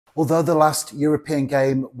Although the last European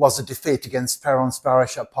game was a defeat against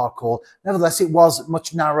Ferencváros at Park Hall, nevertheless it was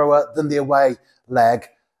much narrower than the away leg.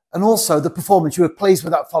 And also the performance, you were pleased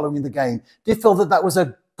with that following the game. Do you feel that that was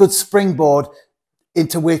a good springboard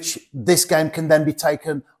into which this game can then be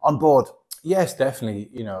taken on board? Yes, definitely.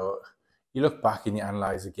 You look back and you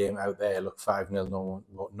analyse the game out there. Look, 5-0,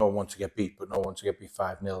 no one to get beat, but no one to get beat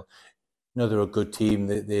 5-0. They're a good team.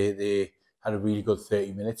 They had a really good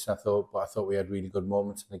 30 minutes. And I thought we had really good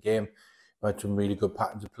moments in the game. We had some really good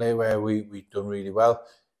patterns of play where we'd done really well.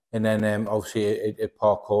 And then obviously at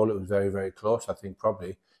Park Hall, it was very, very close. I think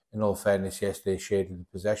probably, in all fairness, yes, they shaded the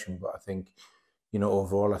possession, but I think,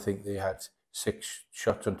 overall, I think they had 6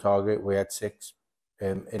 shots on target. We had 6,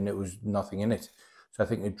 and it was nothing in it. So I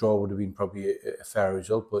think a draw would have been probably a fair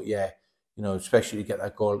result. But yeah, especially to get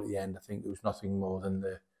that goal at the end, I think it was nothing more than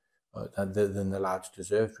the lads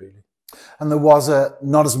deserved, really. And there was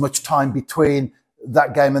not as much time between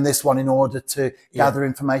that game and this one in order to gather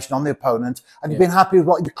information on the opponent. And you've been happy with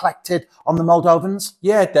what you collected on the Moldovans?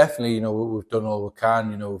 Yeah, definitely. We've done all we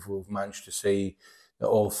can. We've managed to see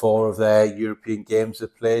all 4 of their European games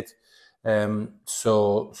they've played.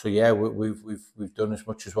 So yeah, we've done as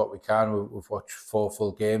much as what we can. We've watched 4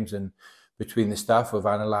 full games, and between the staff, we've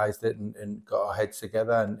analysed it and got our heads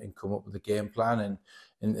together and come up with a game plan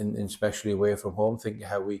and especially away from home, thinking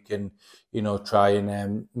how we can, try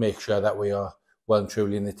and make sure that we are well and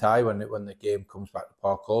truly in the tie when the game comes back to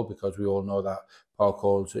Park Hall, because we all know that Park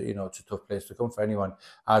Hall's, it's a tough place to come for anyone.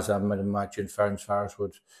 As I would imagine Ferencváros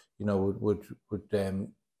would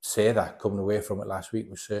say that coming away from it last week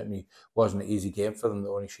certainly wasn't an easy game for them. They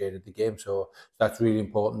only shaded the game, so that's really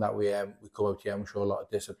important that we come out here and show a lot of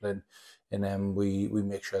discipline, and we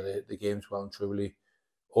make sure that the game's well and truly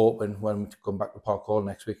open when we come back to Park Hall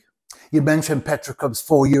next week. You mentioned Petrocub's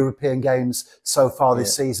 4 European games so far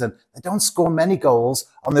this season. They don't score many goals.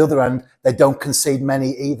 On the other hand, they don't concede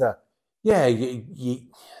many either. Yeah,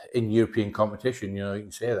 in European competition, you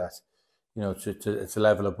can say that. It's a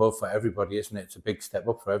level above for everybody, isn't it? It's a big step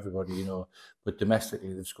up for everybody, But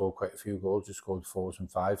domestically, they've scored quite a few goals. They've scored 4s and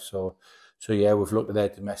 5s. So yeah, we've looked at their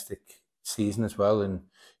domestic season as well, and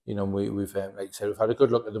we've like I said, we've had a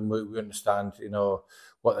good look at them. We understand,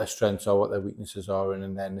 what their strengths are, what their weaknesses are,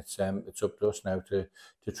 and then it's up to us now to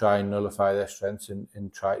try and nullify their strengths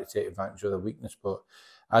and try to take advantage of their weakness. But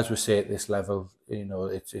as we say at this level,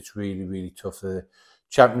 it's really, really tough. The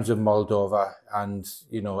champions of Moldova and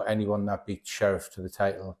anyone that beat Sheriff to the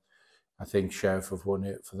title, I think Sheriff have won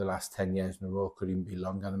it for the last 10 years in a row, could even be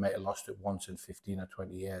longer. They might have lost it once in 15 or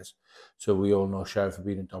 20 years. So we all know Sheriff have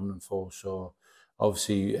been a dominant force. So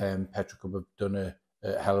obviously Petrocub have done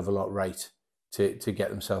a hell of a lot right to get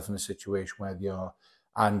themselves in a situation where they are,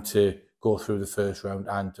 and to go through the first round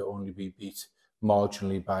and to only be beat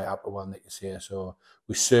marginally by Applewell Nicosia. So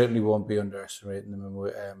we certainly won't be underestimating them, and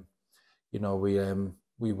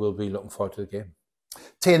we will be looking forward to the game.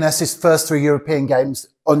 TNS's first 3 European games,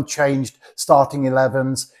 unchanged starting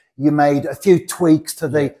 11s. You made a few tweaks to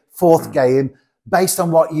the 4th game. Based on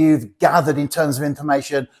what you've gathered in terms of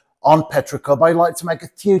information on Petrocub, I'd like to make a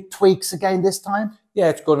few tweaks again this time. Yeah,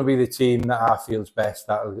 it's going to be the team that I feel is best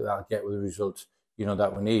that'll get with the results,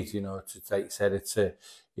 that we need. Like you said, it's a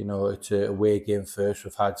away game first.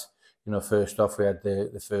 We've had, first off, we had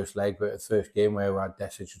the first leg, but the first game where we had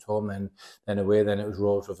Dessage at home, then away, then it was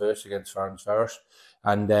roles reversed against Ferencváros.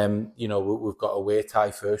 And we've got away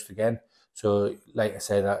tie first again. So like I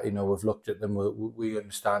said, we've looked at them, we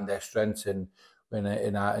understand their strengths, and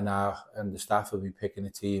the staff will be picking a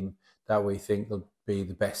team that we think will be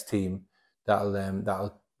the best team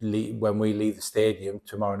that'll lead, when we leave the stadium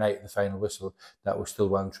tomorrow night, the final whistle, that we're still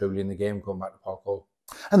well and truly in the game going back to Park Hall.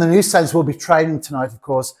 And the New Saints will be training tonight, of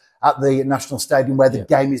course, at the National Stadium where the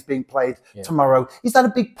game is being played tomorrow. Is that a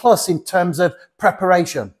big plus in terms of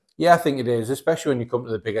preparation? Yeah, I think it is, especially when you come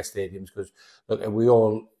to the bigger stadiums, because look, we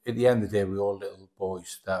all, at the end of the day, we're all little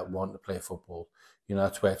boys that want to play football.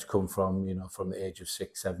 That's where it's come from, from the age of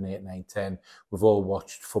 6, 7, 8, 9, 10. We've all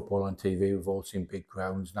watched football on TV. We've all seen big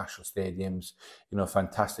grounds, national stadiums,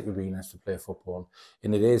 fantastic arenas to play football.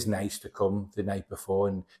 And it is nice to come the night before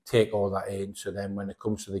and take all that in. So then when it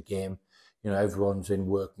comes to the game, everyone's in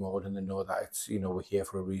work mode, and they know that it's, we're here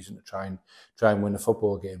for a reason to try and win a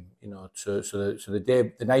football game. So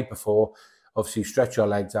the night before, obviously you stretch your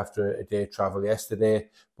legs after a day of travel yesterday,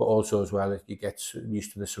 but also as well, you get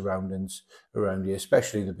used to the surroundings around you,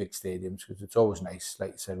 especially the big stadiums, because it's always nice.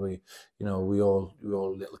 Like you said, we all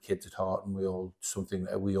little kids at heart, and we all, something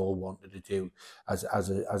that we all wanted to do as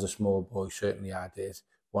a small boy. Certainly I did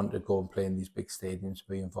want to go and play in these big stadiums,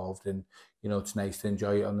 be involved in. It's nice to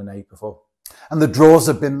enjoy it on the night before. And the draws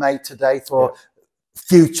have been made today for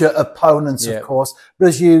future opponents, Yeah. of course. But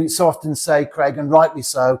as you so often say, Craig, and rightly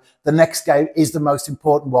so, the next game is the most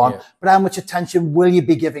important one. Yeah. But how much attention will you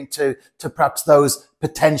be giving to perhaps those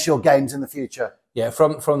potential games in the future? Yeah,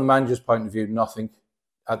 from the manager's point of view, nothing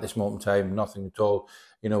at this moment in time, nothing at all.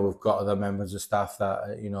 You know, we've got other members of staff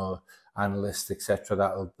that, you know, analysts, etc.,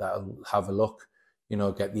 that'll have a look, you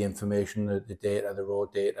know, get the information, the data, the raw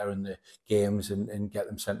data and the games and get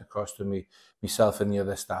them sent across to me, myself and the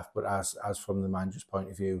other staff. But as from the manager's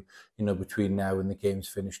point of view, you know, between now and the game's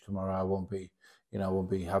finished tomorrow, I won't be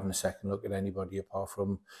having a second look at anybody apart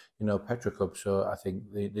from, you know, Petrocub. So I think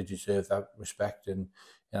they deserve that respect. And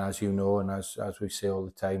as you know, and as we say all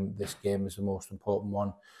the time, this game is the most important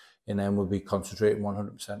one. And then we'll be concentrating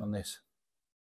 100% on this.